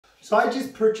So I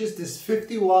just purchased this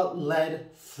 50 watt LED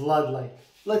floodlight.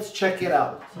 Let's check it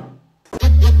out.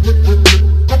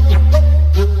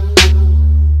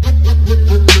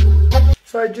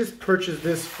 So I just purchased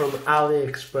this from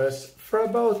AliExpress for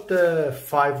about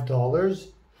 $5.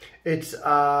 It's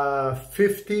a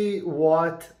 50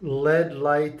 watt LED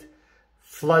light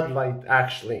floodlight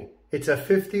actually. It's a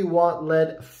 50 watt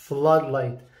LED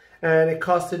floodlight and it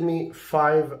costed me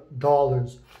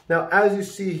 $5. Now as you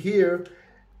see here,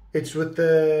 it's with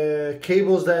the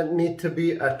cables that need to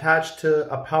be attached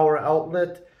to a power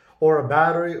outlet or a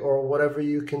battery or whatever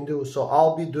you can do. So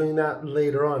I'll be doing that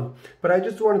later on. But I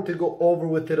just wanted to go over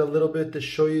with it a little bit to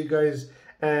show you guys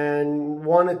and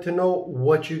wanted to know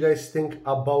what you guys think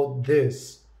about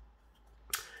this.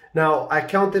 Now I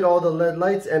counted all the LED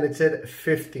lights and it said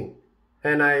 50.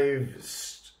 And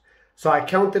so I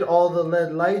counted all the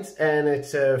LED lights and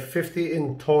it's 50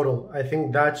 in total. I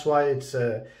think that's why it's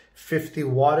 50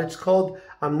 watt it's called.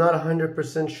 I'm not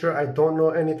 100% sure. I don't know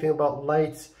anything about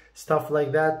lights, stuff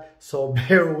like that. So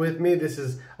bear with me. This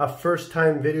is a first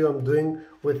time video I'm doing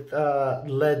with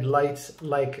LED lights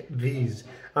like these.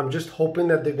 I'm just hoping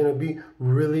that they're going to be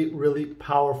really, really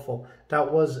powerful.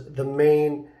 That was the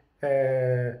main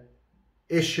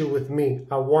issue with me.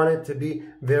 I want it to be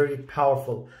very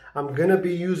powerful. I'm going to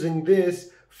be using this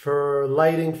for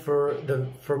lighting for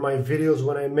my videos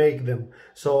when I make them.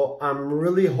 So I'm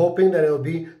really hoping that it'll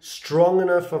be strong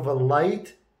enough of a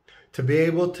light to be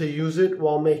able to use it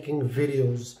while making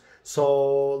videos.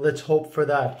 So let's hope for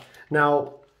that.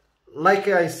 Now, like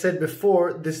I said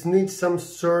before, this needs some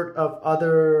sort of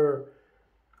other...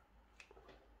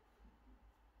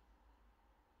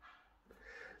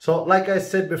 So like I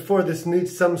said before, this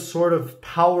needs some sort of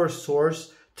power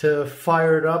source to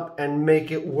fire it up and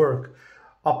make it work.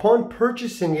 Upon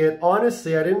purchasing it,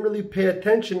 honestly, I didn't really pay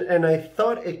attention and I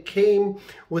thought it came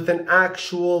with an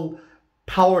actual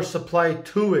power supply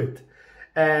to it.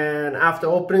 And after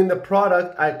opening the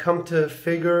product, I come to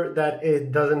figure that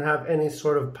it doesn't have any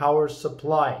sort of power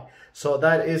supply. So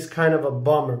that is kind of a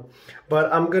bummer.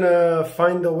 But I'm gonna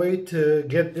find a way to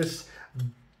get this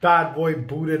bad boy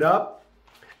booted up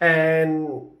and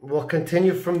we'll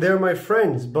continue from there, my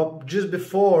friends. But just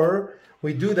before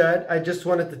we do that, I just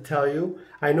wanted to tell you,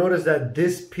 I noticed that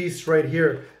this piece right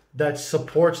here that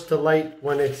supports the light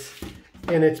when it's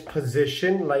in its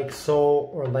position, like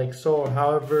so, or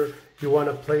however you want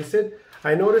to place it.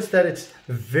 I noticed that it's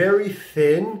very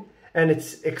thin and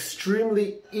it's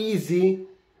extremely easy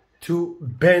to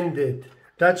bend it.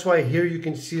 That's why here you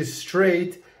can see it's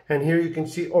straight and here you can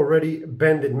see already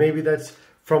bended. Maybe that's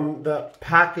from the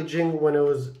packaging when it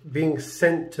was being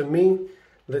sent to me.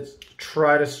 Let's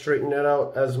try to straighten it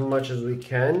out as much as we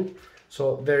can.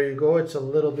 So there you go, it's a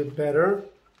little bit better.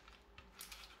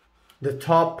 The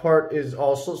top part is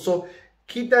also, so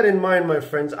keep that in mind, my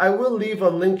friends. I will leave a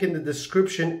link in the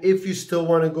description if you still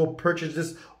want to go purchase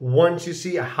this once you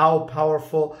see how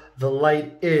powerful the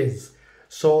light is.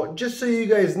 So just so you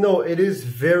guys know, it is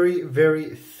very,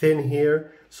 very thin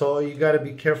here. So you got to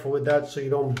be careful with that so you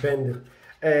don't bend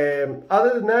it.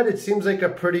 Other than that, it seems like a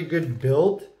pretty good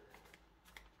build.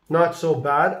 Not so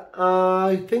bad.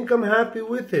 I think I'm happy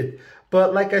with it.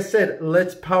 But like I said,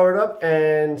 let's power it up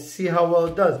and see how well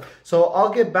it does. So I'll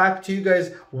get back to you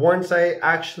guys once I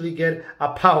actually get a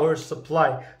power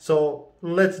supply. So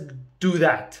let's do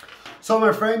that. So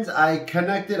my friends, I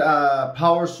connected a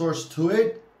power source to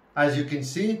it. As you can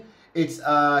see, it's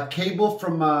a cable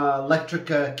from an electric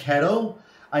kettle.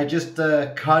 I just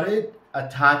cut it,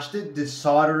 attached it, did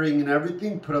soldering and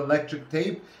everything, put electric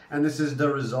tape, and this is the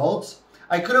results.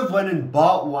 I could have went and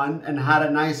bought one and had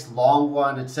a nice long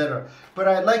one, etc. But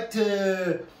I like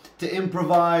to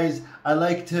improvise. I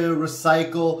like to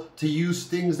recycle, to use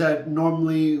things that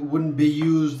normally wouldn't be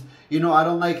used. You know, I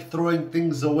don't like throwing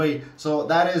things away. So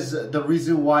that is the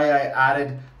reason why I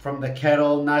added from the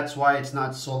kettle, and that's why it's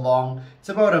not so long. It's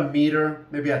about a meter,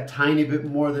 maybe a tiny bit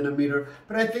more than a meter,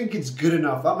 but I think it's good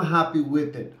enough. I'm happy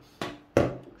with it.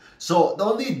 So the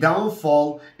only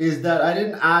downfall is that I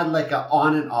didn't add like an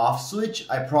on and off switch.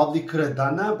 I probably could have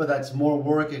done that, but that's more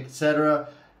work, etc.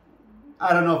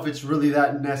 I don't know if it's really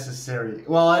that necessary.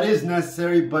 Well, it is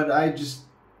necessary, but I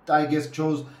guess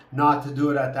chose not to do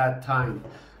it at that time.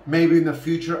 Maybe in the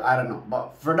future, I don't know.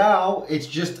 But for now, it's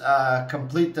just a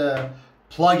complete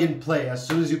plug and play. As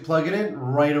soon as you plug it in,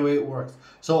 right away it works.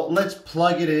 So let's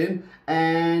plug it in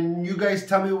and you guys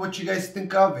tell me what you guys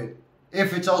think of it.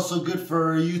 If it's also good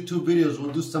for YouTube videos,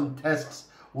 we'll do some tests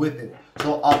with it.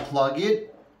 So I'll plug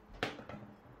it.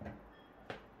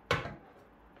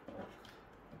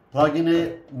 Plugging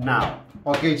it now.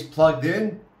 Okay, it's plugged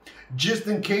in. Just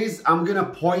in case, I'm gonna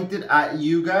point it at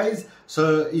you guys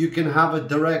so you can have a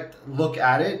direct look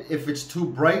at it. If it's too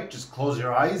bright, just close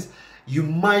your eyes. You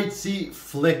might see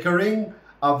flickering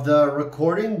of the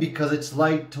recording because it's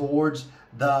light towards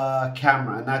the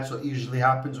camera, and that's what usually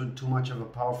happens with too much of a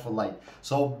powerful light.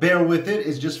 So bear with it,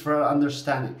 it's just for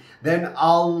understanding. Then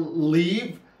I'll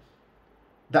leave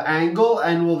the angle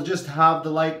and we'll just have the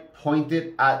light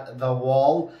pointed at the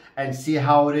wall and see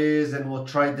how it is, and we'll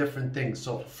try different things.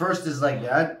 So first is like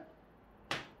that.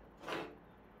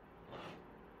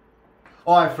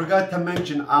 Oh, I forgot to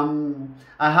mention,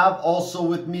 I have also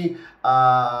with me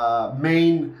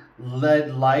main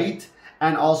LED light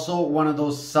and also one of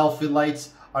those selfie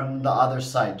lights on the other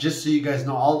side, just so you guys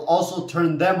know. I'll also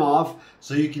turn them off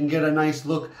so you can get a nice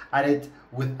look at it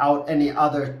without any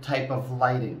other type of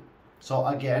lighting. So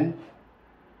again,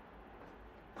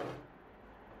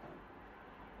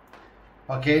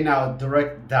 okay, now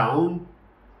direct down.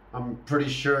 I'm pretty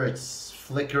sure it's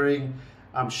flickering.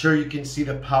 I'm sure you can see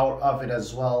the power of it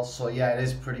as well. So yeah, it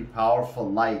is pretty powerful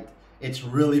light. It's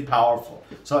really powerful.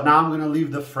 So now I'm gonna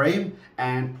leave the frame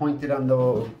and point it on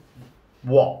the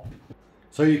wall.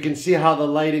 So you can see how the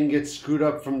lighting gets screwed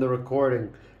up from the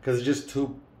recording because it's just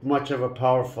too much of a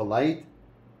powerful light.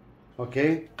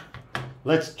 Okay,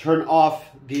 let's turn off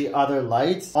the other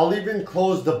lights. I'll even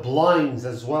close the blinds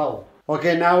as well.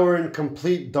 Okay, now we're in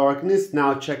complete darkness.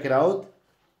 Now check it out.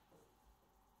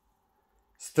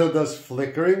 Still does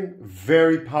flickering.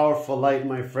 Very powerful light,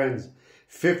 my friends.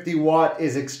 50 watt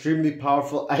is extremely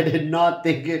powerful. I did not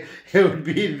think it would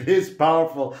be this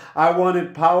powerful. I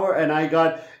wanted power and I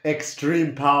got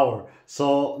extreme power.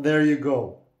 So there you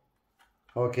go.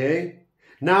 Okay.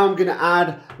 Now I'm gonna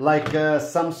add like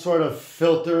some sort of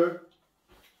filter.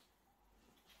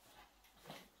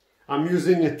 I'm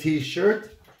using a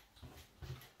t-shirt.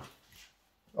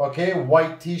 Okay,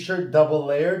 white t-shirt, double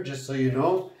layer, just so you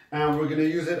know. And we're gonna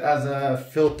use it as a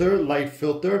filter, light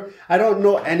filter. I don't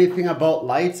know anything about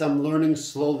lights. I'm learning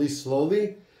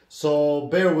slowly. So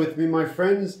bear with me, my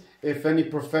friends. If any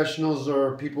professionals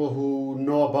or people who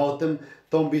know about them,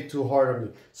 don't be too hard on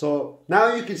me. So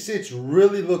now you can see it's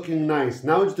really looking nice.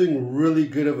 Now it's doing really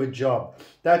good of a job.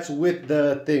 That's with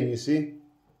the thing, you see?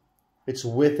 It's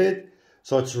with it.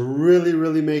 So it's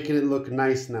really making it look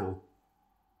nice now.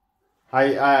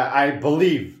 I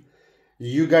believe.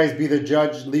 You guys be the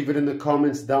judge. Leave it in the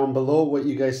comments down below what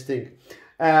you guys think.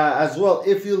 As well,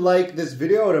 if you like this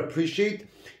video, I would appreciate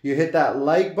you hit that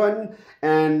like button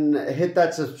and hit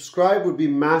that subscribe. Would be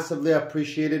massively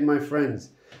appreciated, my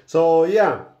friends. So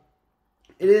yeah,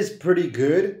 it is pretty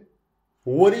good.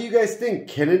 What do you guys think?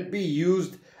 Can it be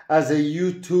used as a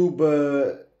YouTube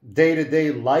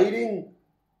day-to-day lighting?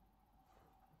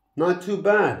 Not too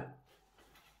bad.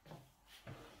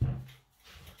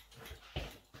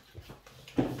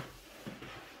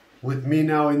 With me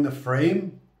now in the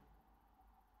frame.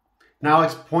 Now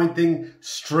it's pointing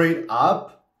straight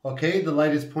up. Okay, the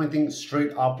light is pointing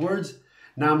straight upwards.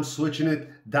 Now I'm switching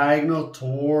it diagonal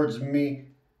towards me,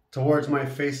 towards my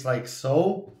face like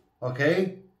so.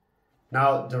 Okay,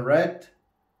 now direct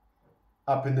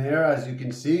up in the air, as you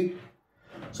can see.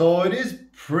 So it is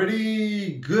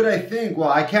pretty good, I think. Well,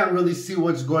 I can't really see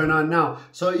what's going on now.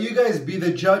 So you guys be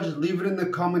the judge. Leave it in the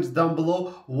comments down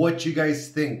below what you guys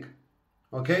think.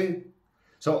 Okay,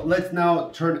 so let's now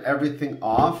turn everything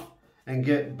off and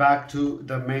get back to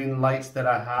the main lights that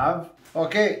I have.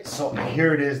 Okay, so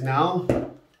here it is now.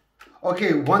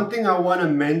 Okay, one thing I want to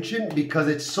mention, because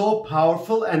it's so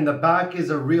powerful and the back is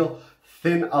a real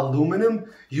thin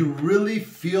aluminum, you really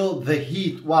feel the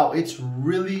heat. Wow, it's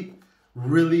really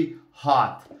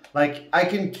hot. Like, I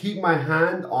can keep my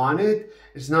hand on it.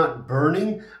 It's not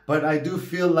burning, but I do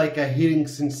feel like a heating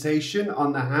sensation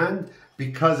on the hand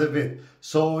because of it.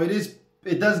 So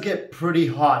it does get pretty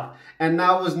hot. And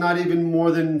that was not even more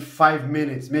than 5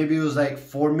 minutes. Maybe it was like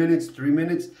 4 minutes, 3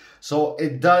 minutes. So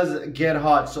it does get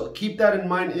hot. So keep that in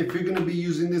mind if you're gonna be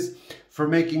using this for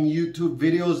making YouTube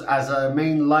videos as a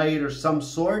main light or some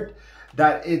sort,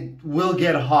 that it will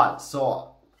get hot.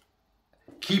 So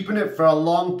keeping it for a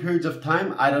long periods of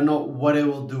time, I don't know what it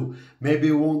will do. Maybe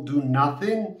it won't do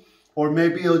nothing, or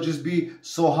maybe it'll just be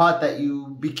so hot that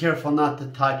you be careful not to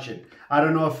touch it. I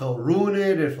don't know if it'll ruin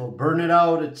it, if it'll burn it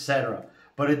out, etc.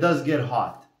 But it does get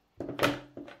hot.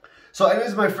 So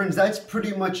anyways, my friends, that's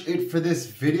pretty much it for this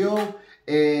video.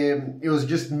 It was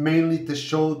just mainly to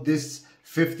show this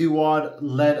 50 watt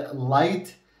LED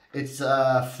light. It's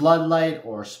a floodlight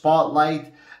or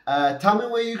spotlight. Tell me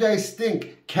what you guys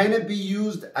think. Can it be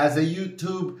used as a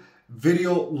YouTube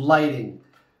video lighting?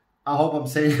 I hope I'm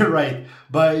saying it right,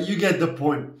 but you get the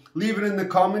point. Leave it in the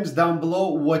comments down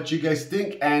below what you guys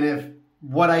think, and if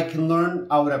what I can learn,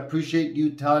 I would appreciate you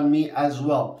telling me as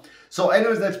well. So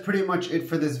anyways, that's pretty much it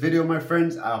for this video, my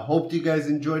friends. I hope you guys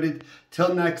enjoyed it.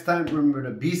 Till next time, remember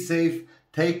to be safe,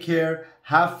 take care,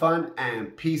 have fun,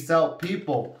 and peace out,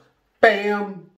 people. Bam!